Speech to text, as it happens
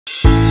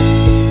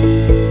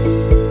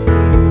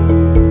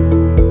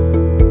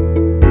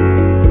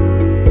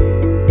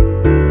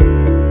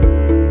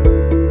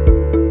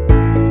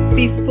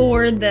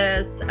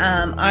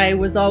I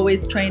was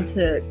always trying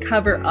to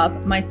cover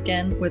up my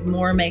skin with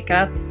more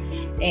makeup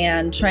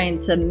and trying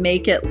to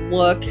make it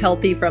look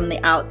healthy from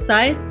the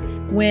outside,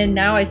 when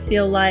now I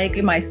feel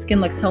like my skin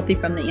looks healthy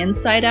from the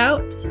inside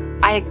out.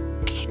 I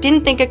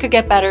didn't think it could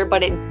get better,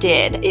 but it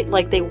did.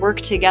 Like they work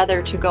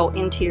together to go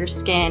into your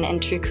skin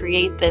and to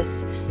create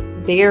this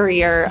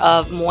barrier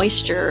of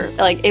moisture.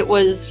 Like it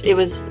was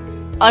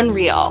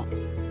unreal.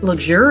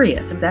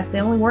 Luxurious, if that's the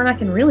only word I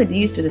can really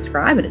use to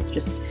describe it.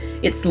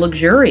 It's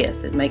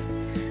luxurious. It makes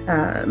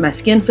my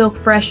skin feel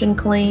fresh and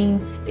clean.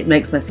 It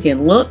makes my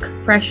skin look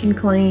fresh and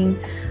clean,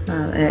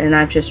 and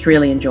I've just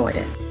really enjoyed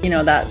it. You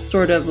know, that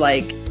sort of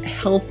like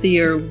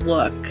healthier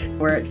look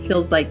where it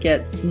feels like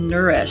it's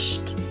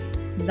nourished.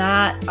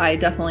 That I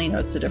definitely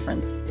noticed a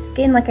difference.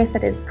 Skin, like I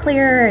said, is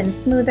clearer and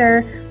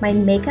smoother. My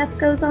makeup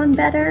goes on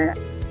better.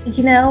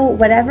 You know,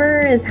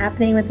 whatever is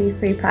happening with these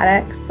 3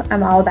 products,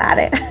 I'm all about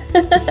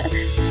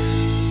it.